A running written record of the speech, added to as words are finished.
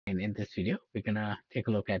And in this video, we're gonna take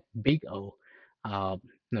a look at Big O uh,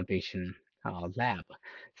 notation lab.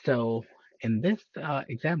 So in this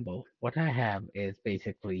example, what I have is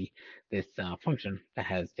basically this function that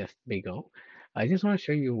has just Big O. I just want to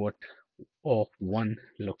show you what O(1)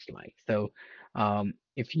 looks like. So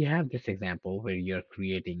if you have this example where you're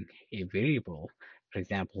creating a variable, for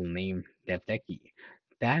example, name devdeki,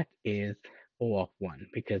 that is O(1)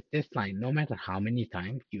 because this line, no matter how many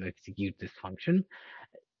times you execute this function,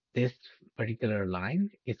 this particular line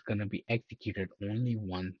is going to be executed only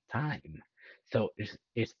one time. So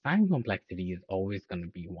its time complexity is always going to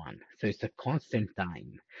be one. So it's a constant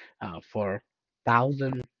time. For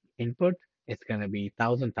 1,000 input, it's going to be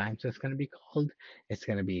 1,000 times it's going to be called. It's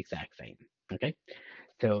going to be exact same. Okay.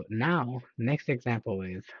 So now, next example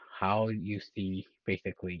is how you see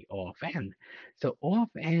basically O of n. So O of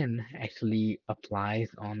n actually applies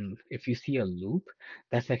on, if you see a loop,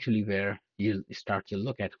 that's actually where you start to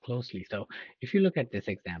look at closely. So if you look at this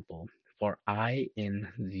example for I in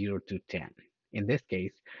 0 to 10, in this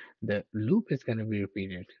case, the loop is going to be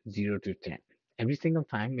repeated 0 to 10. Every single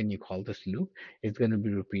time when you call this loop, it's going to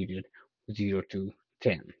be repeated 0 to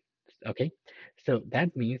 10. Okay, so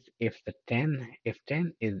that means if 10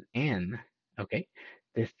 is n, okay,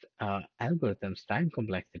 this algorithm's time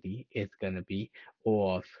complexity is going to be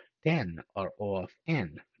O of 10 or O of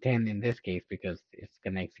n. 10 in this case because it's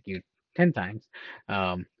going to execute 10 times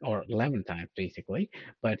or 11 times basically,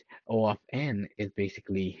 but O of n is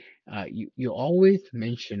basically, you always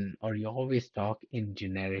mention or you always talk in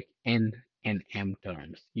generic n and m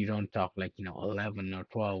terms. You don't talk like, 11 or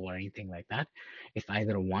 12 or anything like that. It's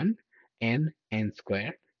either 1 n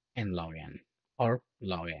squared, n log n, or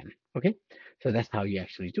log n. Okay, so that's how you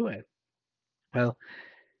actually do it. Well,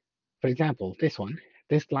 for example, this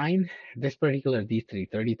line, this particular, these three,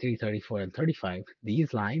 33, 34, and 35,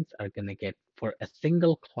 these lines are going to get, for a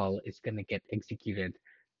single call, it's going to get executed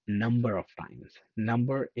number of times.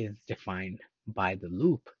 Number is defined by the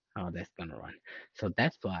loop that's going to run. So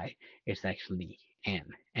that's why it's actually n.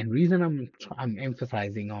 And reason I'm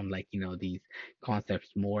emphasizing on, like, these concepts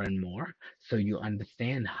more and more, so you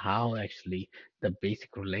understand how actually the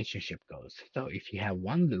basic relationship goes. So if you have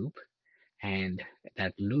one loop, and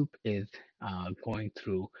that loop is going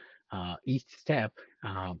through each step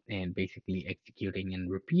and basically executing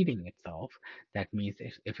and repeating itself. That means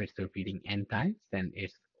if it's repeating n times, then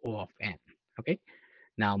it's O of n. Okay,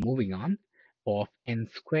 now moving on, O of n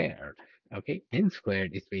squared. Okay, n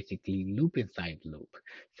squared is basically loop inside loop.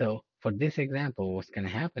 So for this example, what's going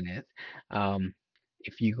to happen is um,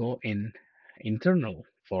 if you go in internal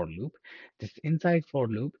for loop, this inside for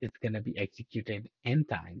loop is going to be executed n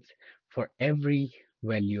times for every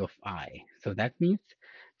value of I. So that means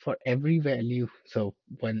for every value, so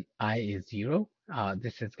when I is 0,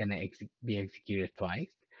 this is going to be executed twice.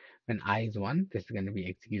 When I is 1, this is going to be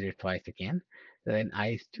executed twice again. Then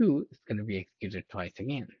I is 2, it's going to be executed twice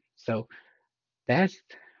again. So that's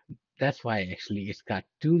that's why actually it's got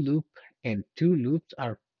two loop, and two loops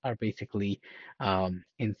are basically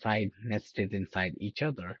inside nested inside each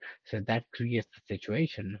other. So that creates a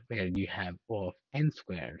situation where you have O of n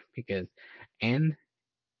squared because n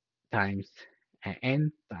times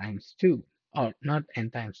n times 2, or not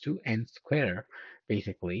n times 2, n square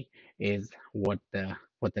basically is what the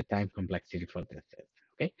time complexity for this is.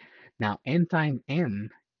 Okay, now n times m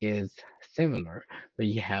is similar, but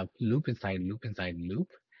you have loop inside loop,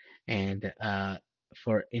 and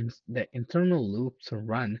for the internal loops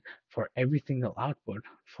run for every single output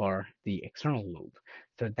for the external loop.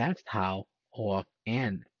 So that's how O of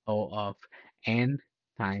n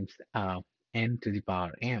times n to the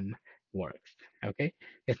power m works. Okay,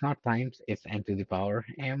 it's not times, it's n to the power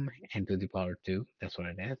m, n to the power 2. That's what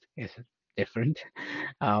it is. It's different.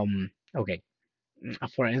 Okay,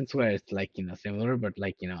 for n square it's like, similar, but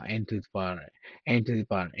like, n to the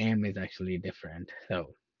power m is actually different.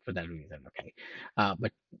 So for that reason, okay,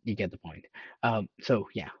 but you get the point. So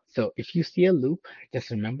yeah, so if you see a loop, just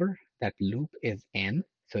remember that loop is n.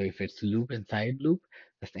 So if it's loop inside loop,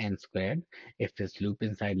 that's n squared. If it's loop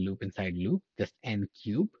inside loop, just n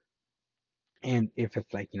cube. And if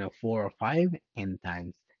it's like, 4 or 5, n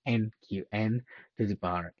times n to the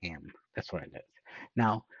power m. That's what it is.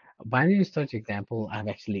 Now, binary search example, I've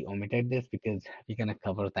actually omitted this because we're going to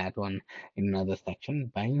cover that one in another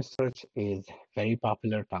section. Binary search is very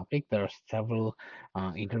popular topic. There are several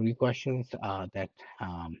interview questions that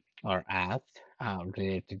are asked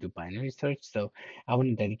related to binary search. So I want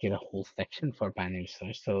to dedicate a whole section for binary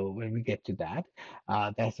search. So when we get to that,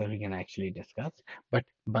 that's what we can actually discuss.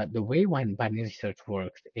 But the way one binary search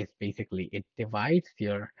works is basically it divides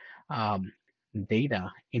your um,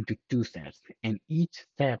 data into two sets, and each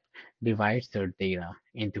step divides their data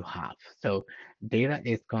into half. So data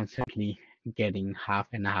is constantly getting half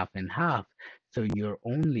and half and half. So you're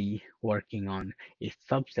only working on a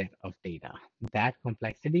subset of data. That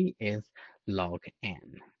complexity is log n.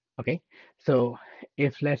 Okay, so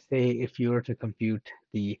if let's say if you were to compute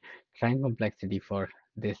the time complexity for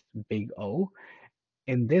this big O,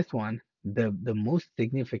 in this one, the most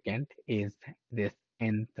significant is this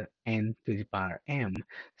n to the power m.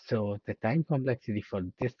 So the time complexity for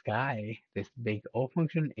this guy, this big O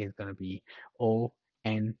function, is going to be O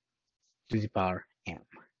n to the power m,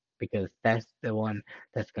 because that's the one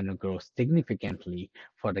that's going to grow significantly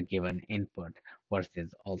for the given input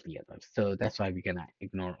versus all the others. So that's why we're going to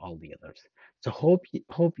ignore all the others. So hope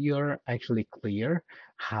you're actually clear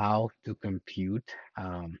how to compute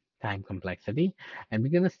time complexity, and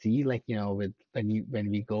we're going to see, like, with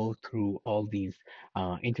when we go through all these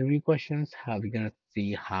interview questions, how we're going to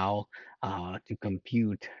see how to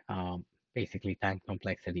compute basically time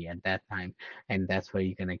complexity at that time, and that's where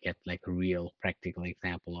you're gonna get like a real practical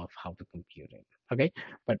example of how to compute it. Okay,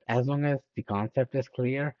 but as long as the concept is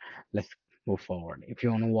clear, let's move forward. If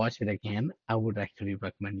you want to watch it again, I would actually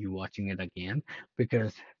recommend you watching it again,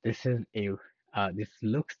 because this is a this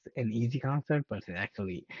looks an easy concept, but it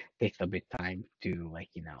actually takes a bit time to, like,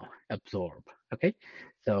 absorb. Okay,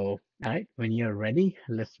 so all right, when you're ready,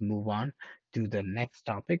 let's move on to the next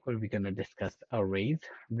topic where we're going to discuss arrays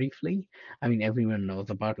briefly. I mean, everyone knows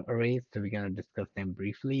about arrays, so we're going to discuss them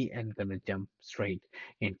briefly and going to jump straight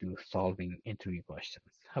into solving interview questions.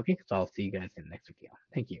 Okay, so I'll see you guys in the next video.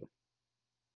 Thank you.